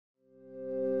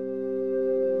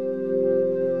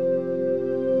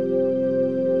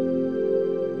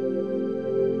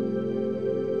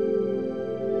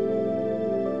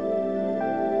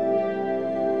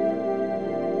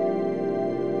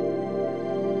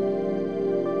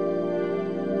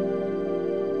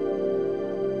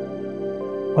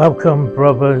Welcome,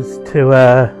 brothers, to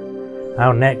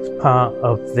our next part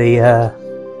of the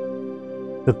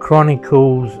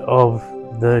Chronicles of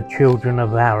the Children of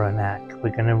Araneck.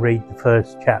 We're going to read the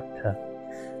first chapter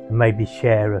and maybe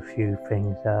share a few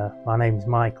things. My name is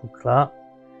Clarke.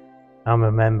 I'm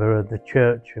a member of the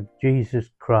Church of Jesus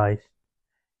Christ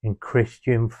in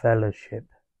Christian Fellowship,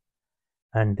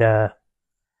 and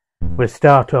we'll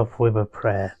start off with a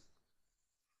prayer.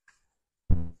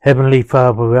 Heavenly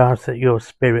Father, we ask that your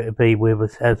Spirit be with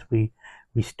us as we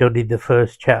study the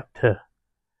first chapter,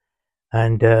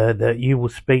 and that you will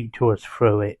speak to us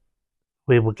through it.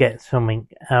 We will get something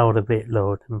out of it,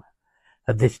 Lord. And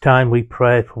at this time we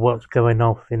pray for what's going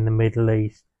off in the Middle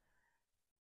East,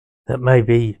 that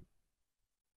maybe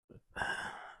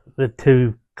the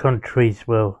two countries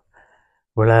will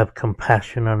have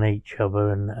compassion on each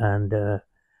other and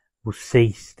will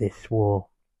cease this war.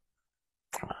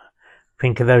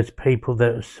 Think of those people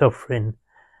that are suffering,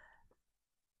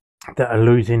 that are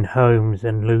losing homes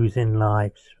and losing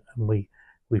lives, and we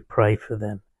pray for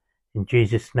them. In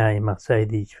Jesus' name I say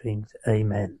these things,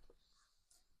 amen.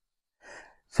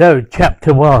 So,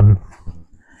 chapter 1,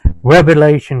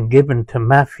 revelation given to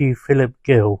Matthew Philip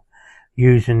Gill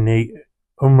using the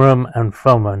Urim and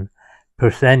Thummim,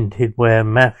 presented where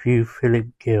Matthew Philip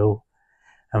Gill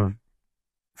and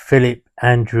Philip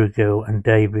Andrew Gill and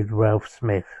David Ralph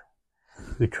Smith.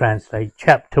 We translate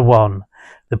chapter 1,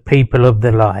 the people of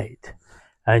the light.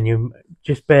 And you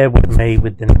just bear with me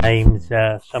with the names.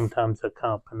 Sometimes I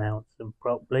can't pronounce them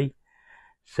properly.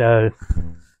 So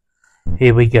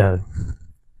here we go.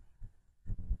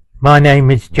 My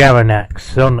name is Araneck,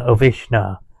 son of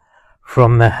Ishnar.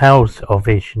 From the house of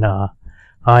Ishnar,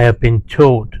 I have been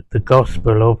taught the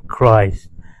gospel of Christ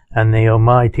and the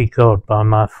Almighty God by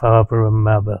my father and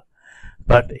mother.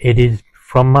 But it is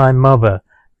from my mother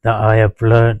that I have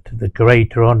learnt the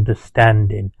greater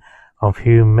understanding of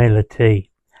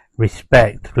humility,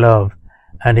 respect, love,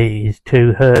 and it is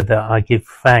to her that I give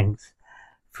thanks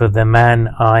for the man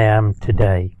I am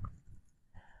today.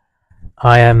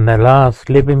 I am the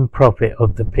last living prophet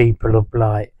of the people of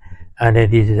light, and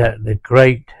it is at the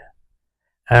great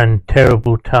and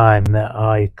terrible time that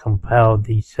I compile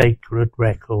these sacred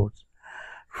records.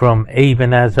 From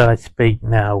even as I speak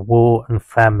now, war and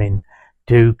famine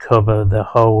do cover the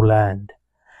whole land,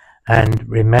 and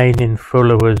remaining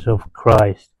followers of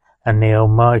Christ and the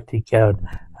Almighty God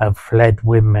have fled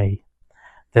with me.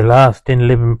 The lasting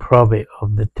living prophet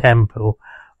of the temple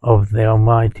of the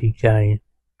Almighty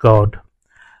God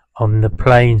on the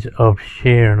plains of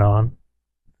Shinar,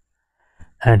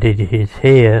 and it is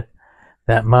here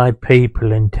that my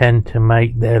people intend to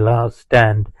make their last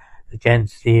stand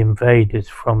against the invaders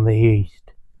from the east.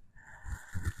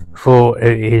 For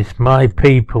it is my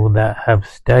people that have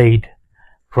stayed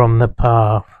from the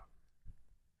path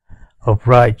of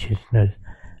righteousness,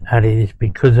 and it is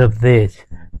because of this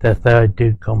that I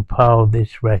do compile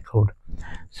this record,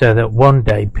 so that one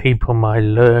day people might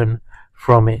learn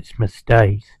from its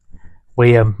mistakes.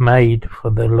 We have made, for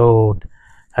the Lord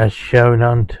has shown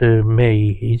unto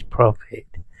me his prophet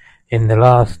in the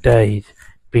last days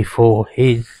before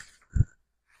his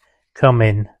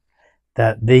coming,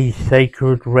 that these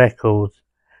sacred records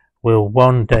will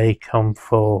one day come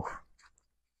forth.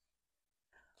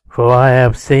 For I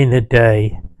have seen a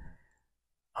day,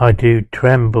 I do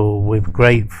tremble with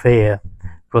great fear,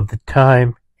 for the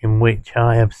time in which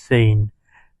I have seen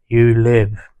you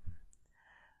live.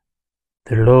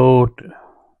 The Lord,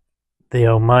 the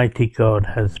Almighty God,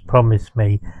 has promised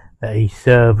me that his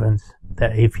servants,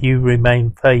 that if you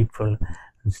remain faithful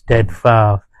and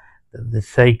steadfast, that the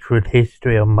sacred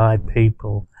history of my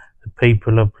people, the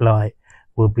people of light,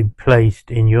 will be placed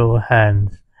in your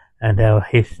hands, and our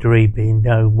history be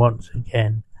known once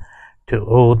again to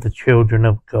all the children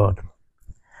of God.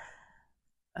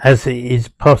 As it is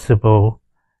possible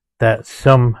that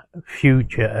some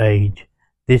future age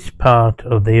this part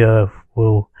of the earth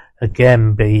will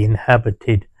again be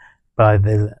inhabited by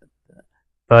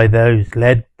those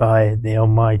led by the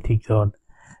Almighty God,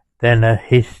 then a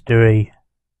history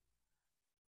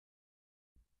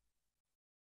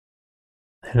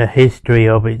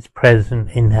of its present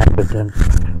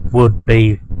inhabitants would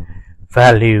be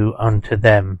value unto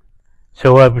them.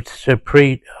 So I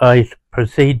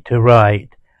proceed to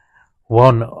write.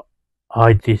 One,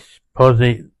 I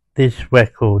deposit this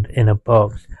record in a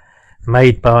box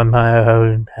made by my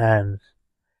own hands,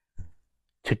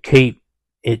 to keep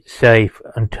it safe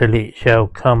until it shall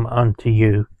come unto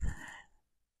you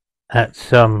at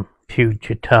some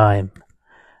future time,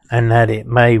 and that it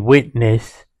may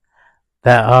witness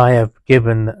that I have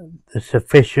given the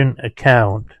sufficient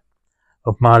account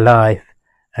of my life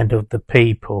and of the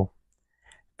people,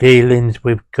 dealings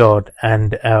with God,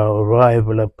 and our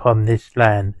arrival upon this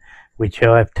land, which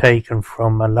I have taken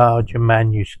from a larger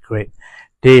manuscript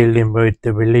dealing with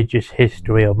the religious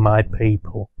history of my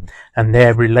people and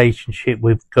their relationship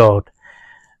with God,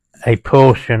 a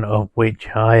portion of which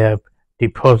I have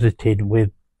deposited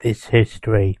with this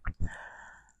history.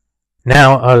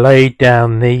 Now I lay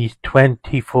down these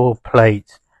 24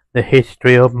 plates, the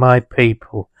history of my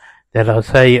people, that I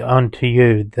say unto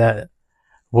you that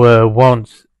were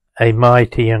once a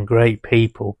mighty and great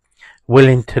people,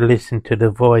 willing to listen to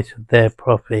the voice of their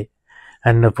prophet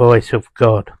and the voice of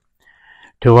God.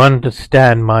 To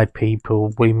understand my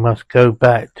people, we must go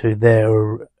back to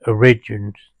their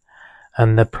origins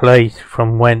and the place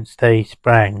from whence they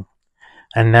sprang.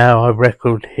 And now I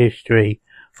record history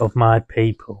of my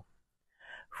people.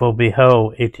 For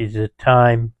behold, it is a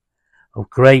time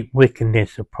of great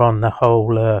wickedness upon the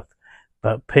whole earth,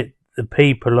 but the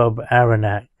people of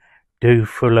Araneck do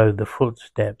follow the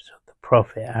footsteps of the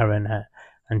prophet Araneck,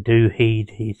 and do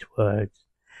heed his words.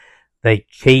 They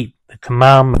keep the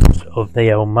commandments of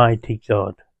the Almighty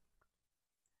God,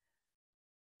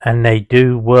 and they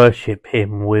do worship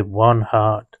him with one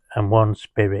heart and one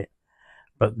spirit.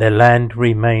 But the land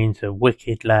remains a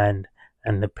wicked land,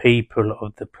 and the people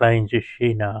of the plains of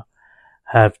Shinar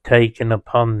have taken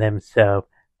upon themselves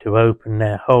to open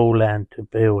their whole land to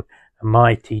build a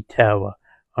mighty tower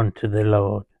unto the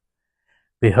Lord.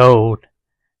 Behold,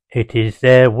 it is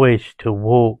their wish to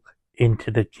walk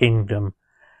into the kingdom,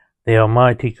 the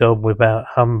Almighty God, without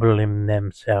humbling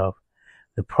themselves.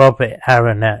 The prophet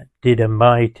Araneck did a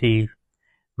mighty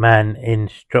man in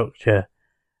structure,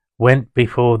 went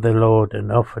before the Lord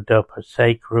and offered up a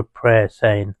sacred prayer,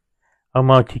 saying,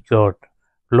 Almighty God,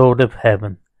 Lord of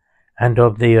heaven and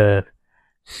of the earth,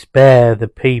 spare the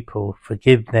people,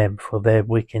 forgive them for their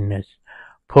wickedness,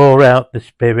 pour out the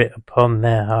Spirit upon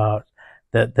their hearts,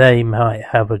 that they might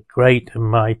have a great and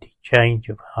mighty change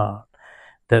of heart,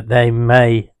 that they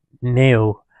may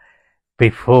kneel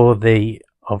before thee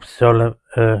of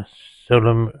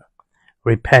solemn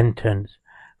repentance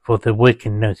for the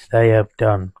wickedness they have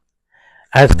done.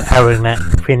 As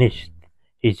Araneck finished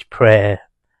his prayer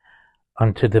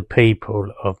unto the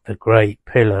people, of the great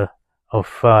pillar of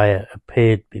fire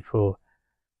appeared before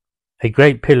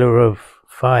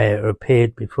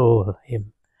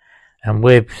him, and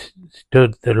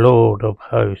withstood the Lord of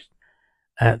hosts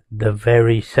at the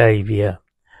very Saviour.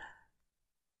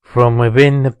 From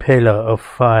within the pillar of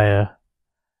fire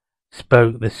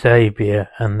spoke the Saviour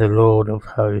and the Lord of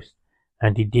hosts,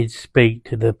 and he did speak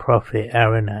to the prophet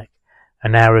Araneck,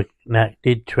 and Araneck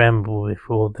did tremble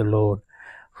before the Lord,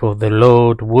 for the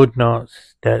Lord would not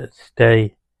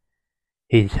stay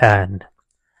his hand.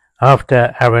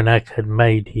 After Araneck had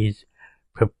made his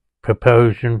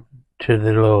proposition to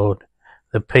the Lord,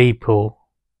 for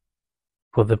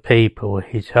the people,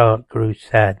 his heart grew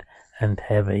sad and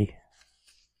heavy.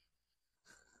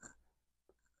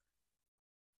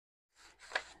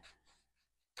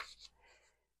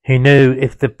 He knew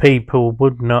if the people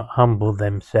would not humble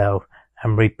themselves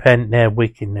and repent their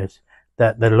wickedness,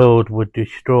 that the Lord would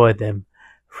destroy them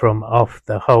from off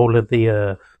the whole of the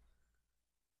earth.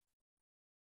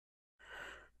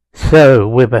 So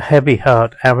with a heavy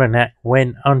heart Araneck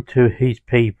went unto his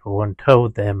people, and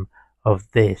told them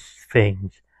of these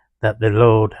things that the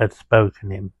Lord had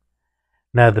spoken him.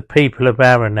 Now the people of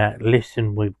Araneck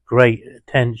listened with great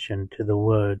attention to the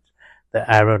words that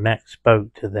Araneck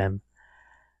spoke to them.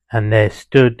 And there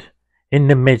stood in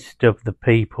the midst of the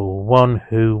people one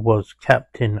who was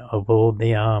captain of all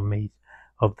the armies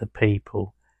of the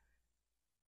people.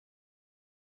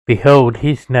 Behold,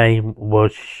 his name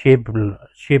was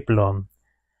Shiblon,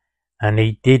 and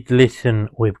he did listen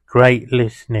with great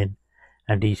listening,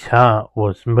 and his heart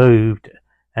was moved,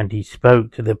 and he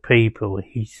spoke to the people.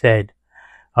 He said,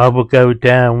 I will go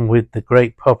down with the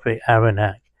great prophet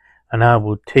Araneck, and I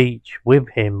will teach with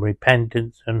him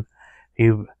repentance and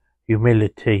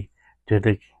humility to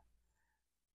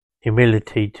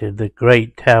the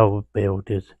great tower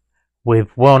builders,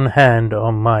 with one hand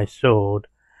on my sword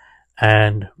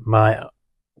and my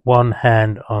one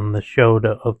hand on the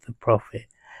shoulder of the prophet,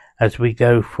 as we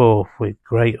go forth with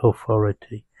great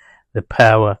authority, the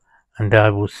power, and I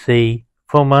will see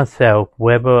for myself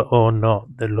whether or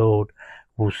not the Lord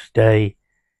will stay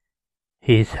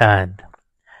his hand.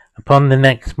 Upon the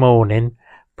next morning,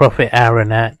 prophet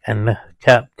Araneck and the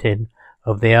captain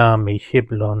of the army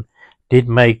Shiblon did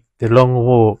make the long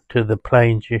walk to the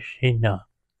plains of Shinar.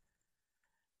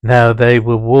 Now they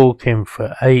were walking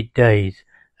for 8 days,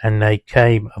 and they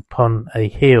came upon a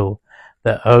hill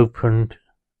that opened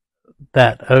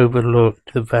that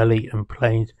overlooked the valley and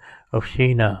plains of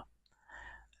Shinar,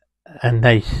 and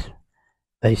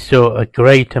they saw a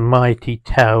great and mighty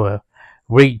tower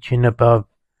reaching above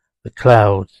the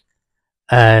clouds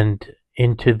and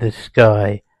into the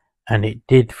sky, and it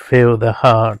did fill the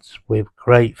hearts with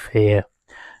great fear,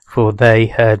 for they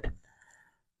had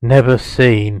never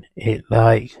seen it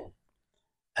like,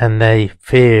 and they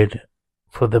feared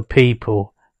for the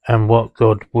people and what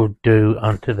God would do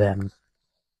unto them.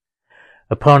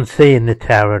 Upon seeing the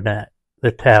tower,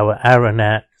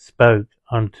 Araneck spoke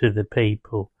unto the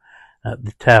people at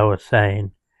the tower,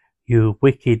 saying, You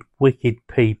wicked, wicked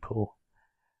people,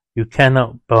 you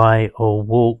cannot buy or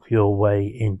walk your way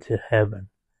into heaven.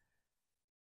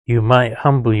 You might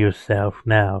humble yourself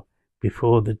now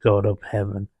before the God of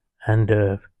heaven and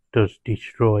earth does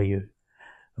destroy you.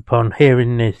 Upon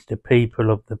hearing this, the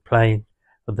people of the plain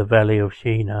of the valley of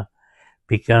Shinar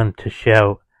began to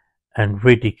shout and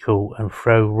ridicule and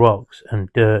throw rocks and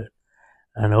dirt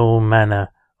and all manner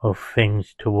of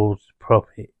things towards the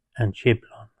prophet and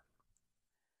Shiblon.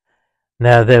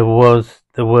 Now there was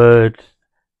the words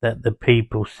that the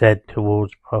people said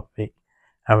towards prophet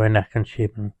Araneck and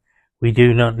Shiblon, We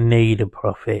do not need a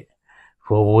prophet,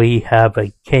 for we have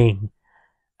a king.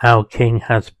 Our king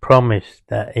has promised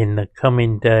that in the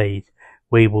coming days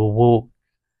we will walk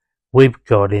with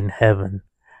God in heaven.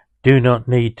 Do not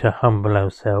need to humble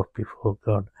ourselves before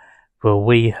God, for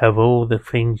we have all the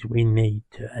things we need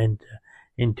to enter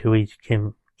into his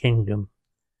kingdom.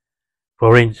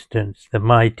 For instance, the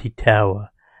mighty tower,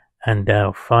 and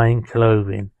our fine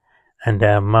clothing, and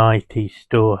our mighty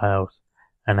storehouse,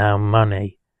 and our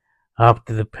money.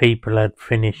 After the people had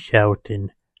finished shouting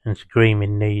and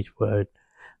screaming these words,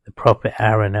 the prophet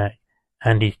Araneck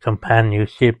and his companion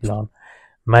Shiblon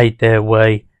made their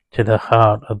way to the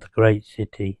heart of the great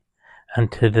city,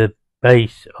 and to the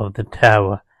base of the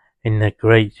tower in the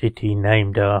great city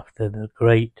named after the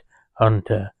great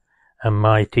hunter and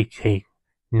mighty king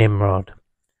Nimrod.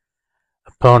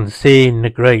 Upon seeing the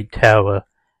great tower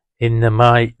in the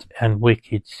might and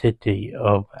wicked city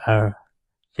of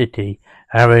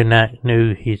Araneck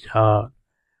knew his heart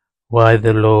why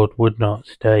the Lord would not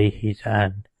stay his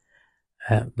hand.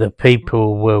 The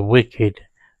people were wicked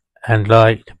and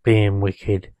liked being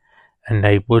wicked, and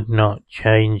they would not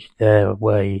change their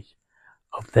ways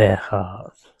of their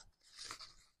hearts.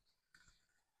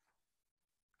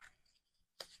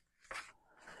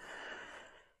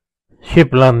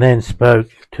 Shiblon then spoke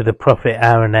to the prophet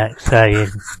Araneck, saying,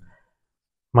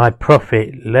 My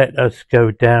prophet, let us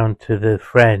go down to the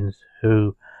friends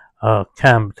who are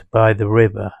camped by the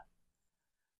river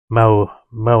Moak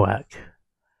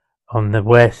on the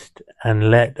west, and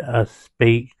let us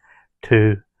speak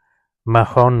to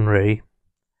Mahonri,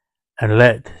 and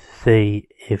let's see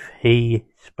if he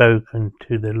spoken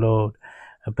to the Lord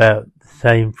about the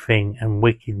same thing and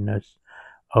wickedness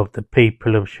of the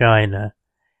people of Shinar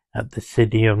at the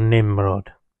city of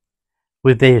Nimrod.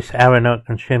 With this, Araneck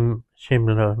and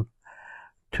Shiblon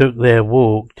took their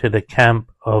walk to the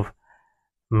camp of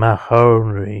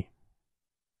Mahonri.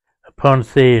 Upon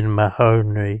seeing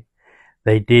Mahonri,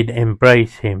 they did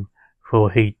embrace him,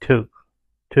 for he too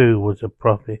was a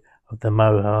prophet of the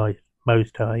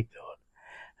Most High God,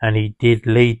 and he did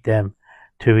lead them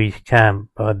to his camp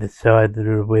by the side of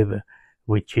the river,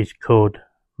 which is called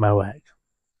Moak.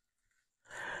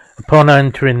 Upon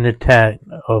entering the town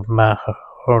of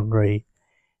Mahonri,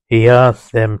 he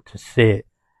asked them to sit,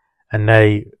 and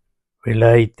they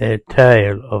relayed their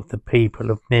tale of the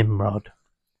people of Nimrod.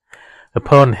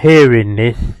 Upon hearing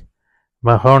this,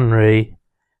 Mahonri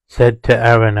said to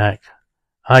Araneck,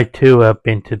 I too have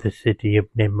been to the city of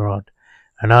Nimrod,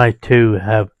 and I too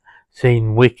have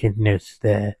seen wickedness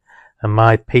there, and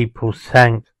my people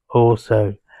sank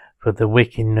also, for the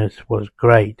wickedness was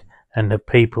great, and the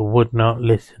people would not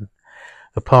listen.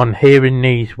 Upon hearing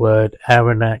these words,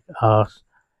 Araneck asked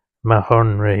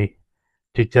Mahonri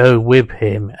to go with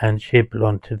him and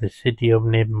Shiblon to the city of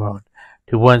Nimrod,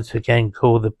 to once again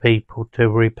call the people to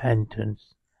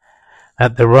repentance.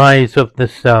 At the rise of the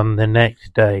sun the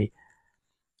next day,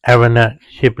 Araneck,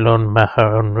 Shiblon,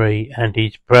 Mahonri, and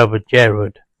his brother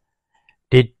Jared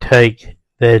did take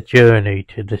their journey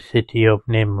to the city of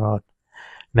Nimrod.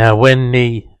 Now when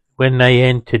they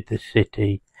entered the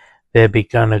city, there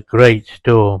began a great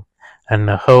storm, and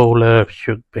the whole earth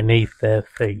shook beneath their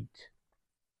feet.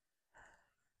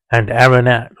 And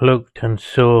Araneck looked and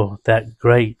saw that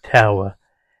great tower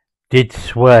did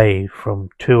sway from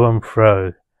to and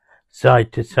fro,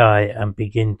 side to side, and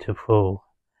begin to fall.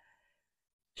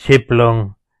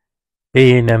 Shiblon,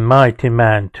 being a mighty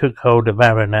man, took hold of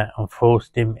Araneck and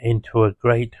forced him into a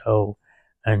great hole,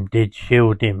 and did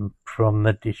shield him from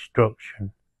the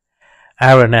destruction.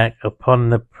 Araneck upon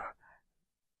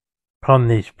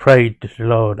this prayed to the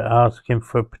Lord, asking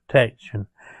for protection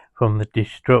from the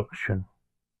destruction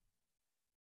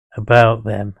about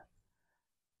them.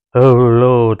 O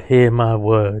Lord, hear my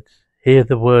words, hear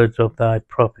the words of thy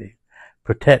prophet.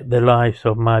 Protect the lives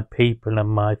of my people and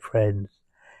my friends.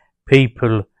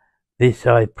 People, this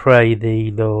I pray thee,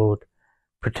 Lord,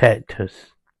 protect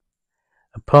us.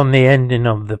 Upon the ending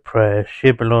of the prayer,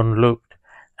 Shiblon looked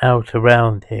out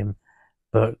around him,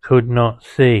 but could not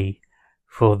see,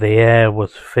 for the air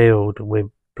was filled with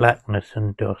blackness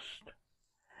and dust.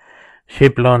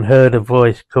 Shiblon heard a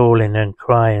voice calling and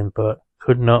crying, but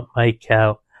could not make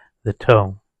out the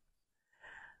tongue.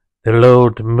 The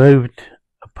Lord moved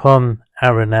upon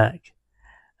Araneck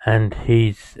and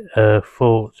his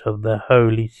thoughts of the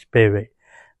Holy Spirit,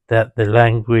 that the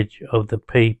language of the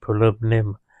people of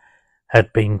Nim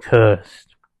had been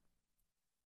cursed.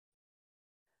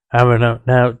 Araneck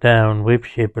knelt down with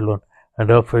Shiblon and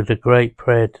offered a great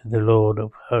prayer to the Lord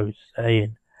of hosts,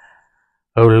 saying,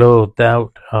 O Lord,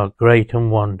 thou art great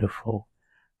and wonderful,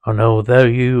 and although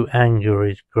your anger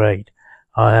is great,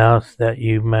 I ask that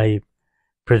you may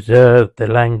preserve the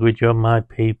language of my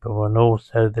people and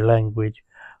also the language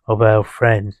of our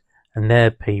friends and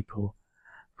their people,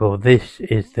 for this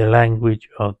is the language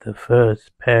of the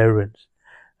first parents,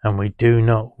 and we do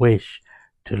not wish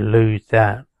to lose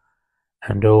that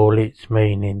and all its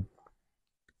meaning.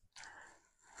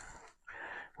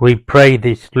 We pray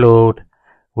this, Lord,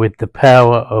 with the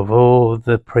power of all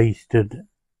the priesthood.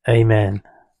 Amen.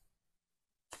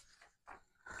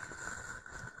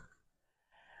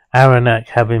 Araneck,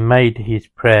 having made his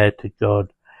prayer to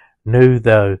God, knew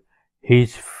though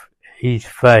his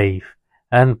faith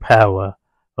and power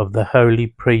of the holy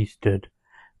priesthood,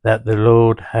 that the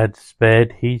Lord had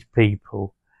spared his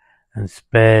people and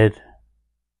spared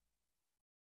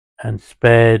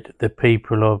the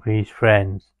people of his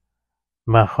friends,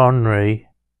 Mahonri,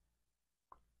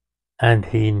 and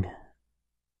he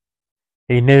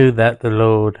knew that the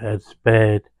Lord had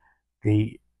spared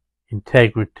the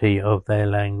integrity of their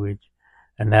language.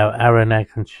 And now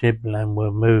Araneck and Shiblon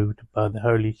were moved by the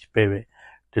Holy Spirit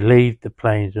to leave the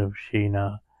plains of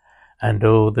Shinar and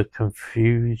all the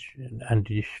confusion and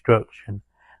destruction,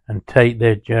 and take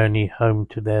their journey home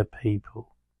to their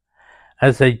people.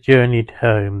 As they journeyed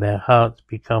home, their hearts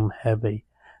became heavy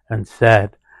and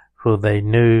sad, for they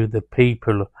knew the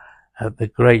people at the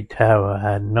great tower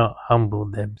had not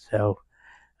humbled themselves,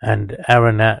 and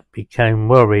Araneck became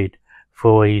worried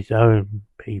for his own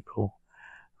people,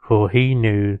 for he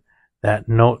knew that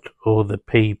not all the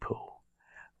people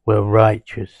were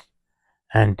righteous,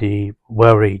 and he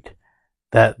worried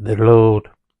that the Lord,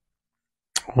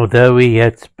 although he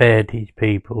had spared his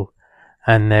people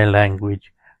and their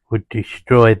language, would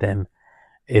destroy them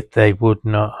if they would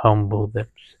not humble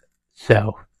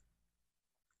themselves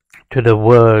to the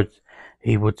words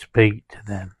he would speak to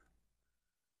them.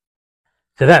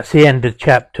 So that's the end of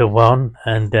chapter 1,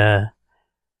 and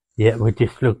yeah, we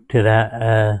just looked at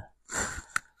that.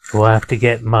 So I have to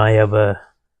get my other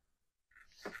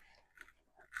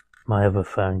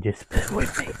phone. Just bear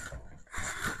with me.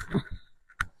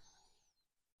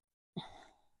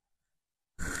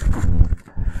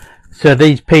 So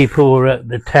these people were at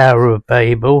the Tower of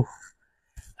Babel,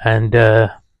 and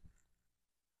let's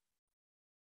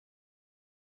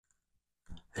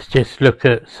just look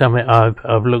at something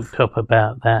I've looked up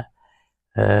about that.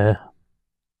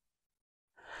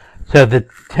 So the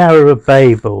Tower of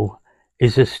Babel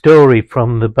is a story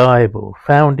from the Bible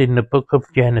found in the book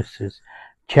of Genesis,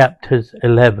 chapters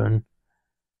 11,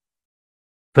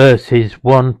 verses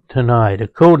 1 to 9.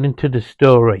 According to the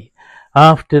story,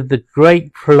 after the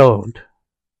great flood,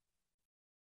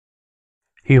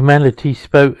 humanity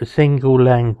spoke a single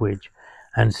language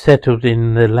and settled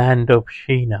in the land of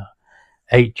Shinar,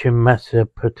 ancient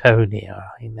Mesopotamia,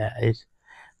 I think that is.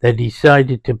 They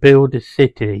decided to build a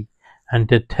city and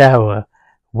a tower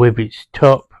with its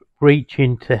top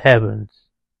reaching to heavens,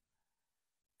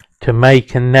 to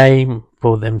make a name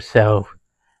for themselves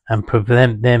and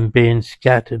prevent them being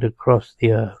scattered across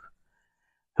the earth.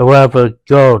 However,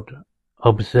 God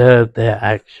observed their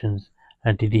actions,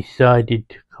 and he decided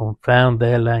to confound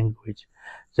their language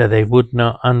so they would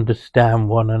not understand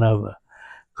one another,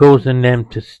 causing them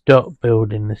to stop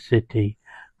building the city.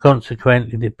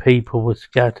 Consequently, the people were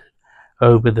scattered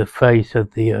over the face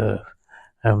of the earth,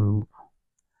 and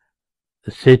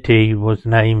the city was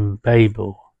named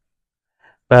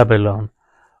Babylon.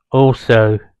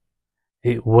 Also,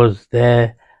 it was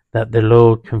there that the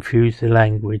Lord confused the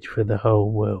language for the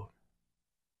whole world.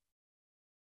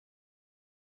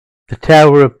 The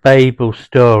Tower of Babel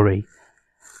story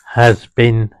has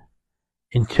been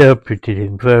interpreted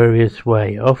in various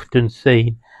ways, often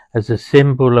seen as a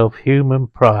symbol of human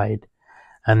pride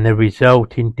and the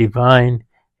resulting divine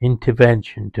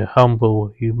intervention to humble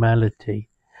humanity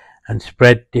and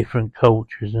spread different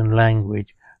cultures and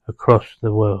language across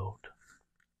the world.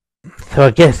 So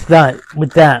I guess that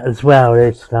with that as well,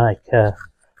 it's like the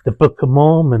Book of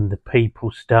Mormon. The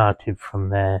people started from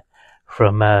there,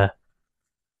 from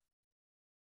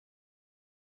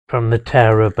the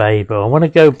Tower of Babel. I want to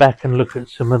go back and look at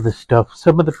some of the stuff,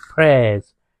 some of the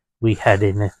prayers we had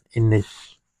in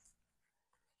this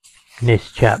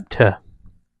chapter.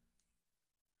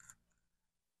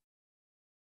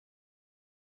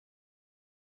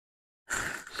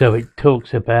 So it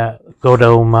talks about God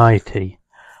Almighty.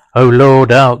 O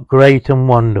Lord, art great and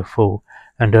wonderful,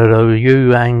 and although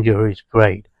your anger is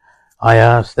great, I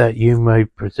ask that you may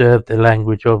preserve the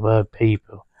language of our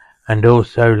people, and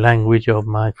also language of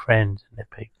my friends and the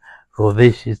people. For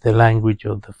this is the language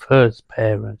of the first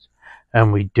parents,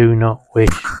 and we do not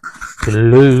wish to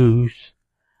lose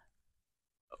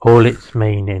all its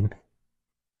meaning.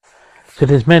 So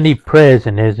there's many prayers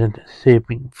in there, and let's see if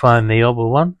we can find the other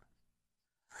one.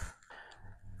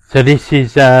 So this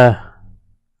is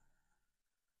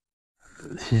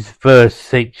verse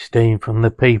 16 from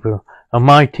the people.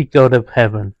 Almighty God of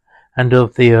heaven and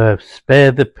of the earth,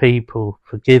 spare the people,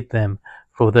 forgive them,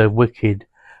 for their wicked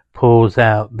pours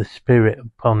out the Spirit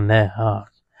upon their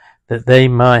hearts, that they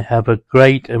might have a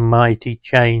great and mighty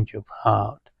change of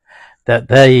heart, that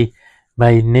they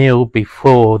may kneel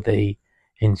before thee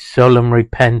in solemn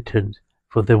repentance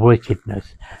for the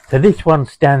wickedness. So this one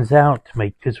stands out to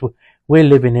me because we're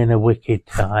living in a wicked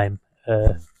time.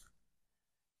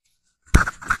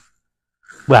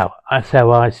 Well, that's how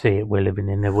I see it. We're living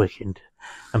in a wicked,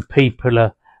 and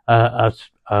people are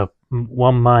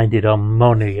one-minded on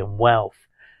money and wealth,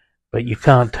 but you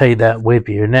can't take that with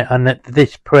you. And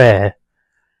this prayer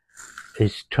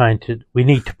is we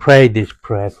need to pray this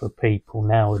prayer for people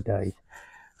nowadays.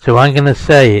 So I'm going to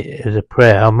say it as a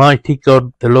prayer. Almighty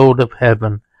God, the Lord of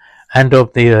heaven and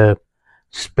of the earth,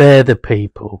 spare the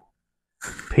people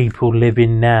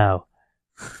living now.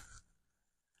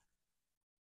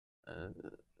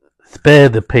 Spare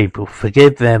the people,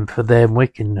 forgive them for their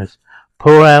wickedness,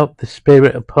 pour out the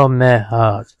Spirit upon their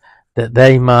hearts, that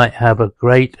they might have a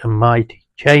great and mighty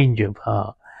change of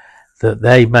heart, that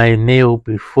they may kneel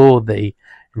before thee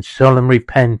in solemn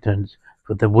repentance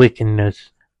for the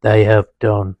wickedness they have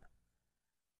done.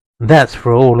 And that's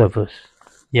for all of us.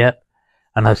 Yep.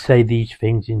 And I say these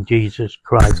things in Jesus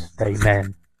Christ.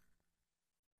 Amen.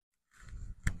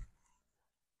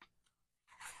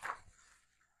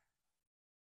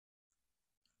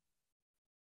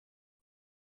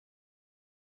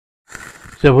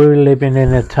 So we're living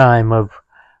in a time of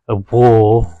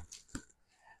war,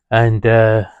 and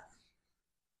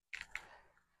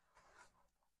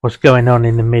what's going on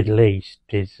in the Middle East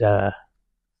is I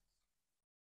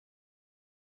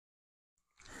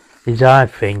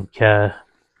think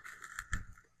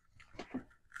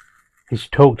is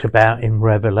talked about in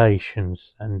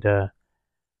Revelations, and so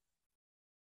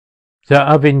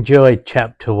I've enjoyed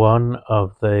chapter 1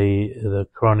 of the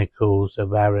Chronicles of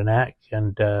Araneck,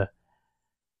 and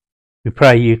we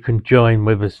pray you can join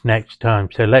with us next time.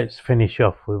 So let's finish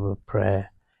off with a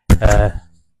prayer. If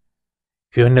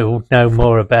you know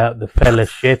more about the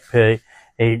fellowship,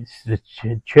 it's the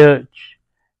church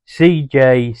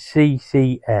cjccf.org,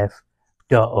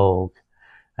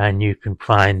 and you can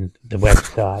find the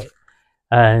website.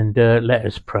 And let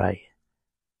us pray.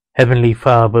 Heavenly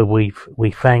Father, we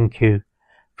thank you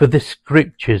for the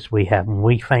scriptures we have, and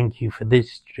we thank you for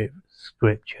this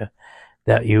scripture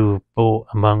that you've brought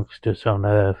amongst us on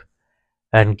earth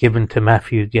and given to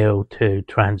Matthew Gill to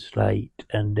translate.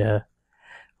 And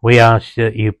we ask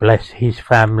that you bless his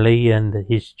family and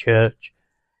his church,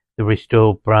 the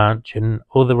Restored Branch, and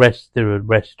all the rest of the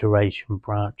Restoration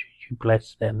branches. You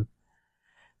bless them.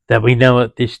 That we know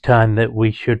at this time that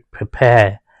we should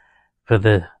prepare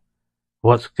for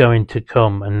what's going to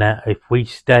come, and that if we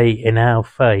stay in our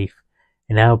faith,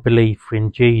 in our belief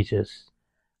in Jesus,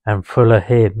 and full of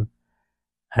him,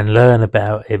 and learn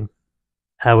about him,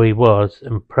 how he was,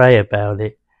 and pray about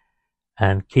it,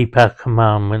 and keep our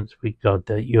commandments with God,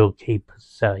 that you'll keep us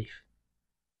safe.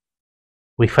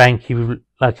 We thank you,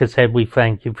 like I said, we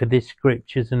thank you for these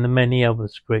scriptures and the many other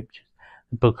scriptures,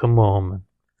 the Book of Mormon,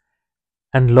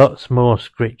 and lots more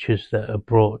scriptures that are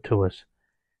brought to us.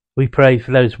 We pray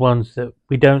for those ones that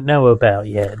we don't know about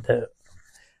yet, that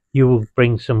you will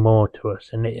bring some more to us,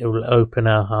 and it will open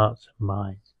our hearts and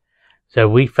minds. So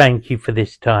we thank you for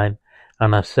this time,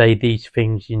 And I say these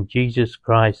things in Jesus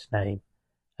Christ's name.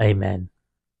 Amen.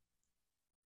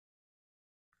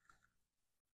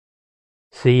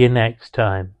 See you next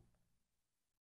time.